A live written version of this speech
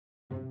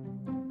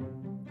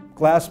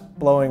Glass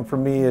blowing for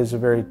me is a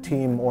very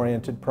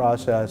team-oriented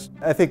process.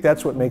 I think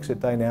that's what makes it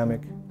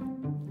dynamic.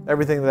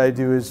 Everything that I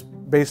do is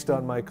based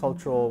on my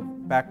cultural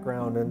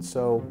background, and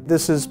so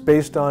this is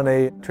based on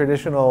a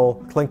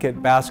traditional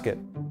Tlingit basket.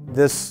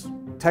 This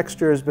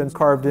texture has been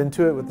carved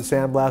into it with the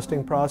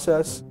sandblasting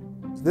process.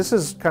 This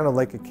is kind of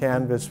like a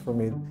canvas for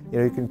me.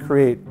 You can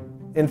create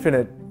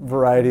infinite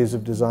varieties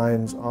of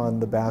designs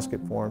on the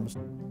basket forms.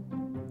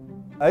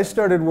 I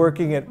started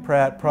working at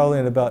Pratt probably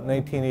in about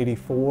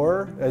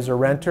 1984 as a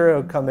renter. I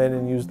would come in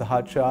and use the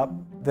hot shop.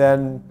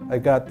 Then I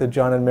got the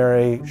John and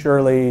Mary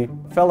Shirley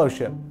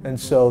Fellowship, and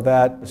so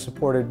that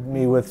supported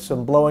me with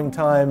some blowing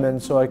time,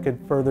 and so I could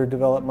further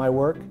develop my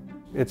work.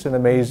 It's an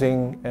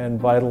amazing and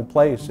vital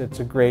place. It's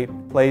a great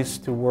place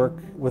to work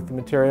with the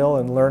material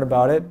and learn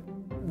about it.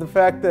 The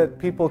fact that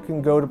people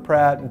can go to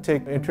Pratt and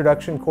take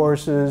introduction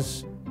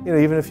courses,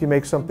 even if you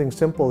make something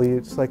simple,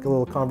 it's like a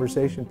little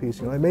conversation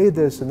piece. I made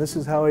this and this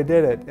is how I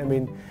did it. I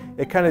mean,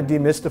 it kind of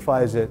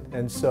demystifies it,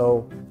 and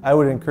so I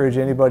would encourage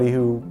anybody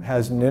who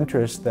has an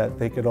interest that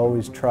they could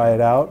always try it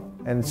out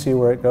and see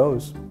where it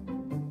goes.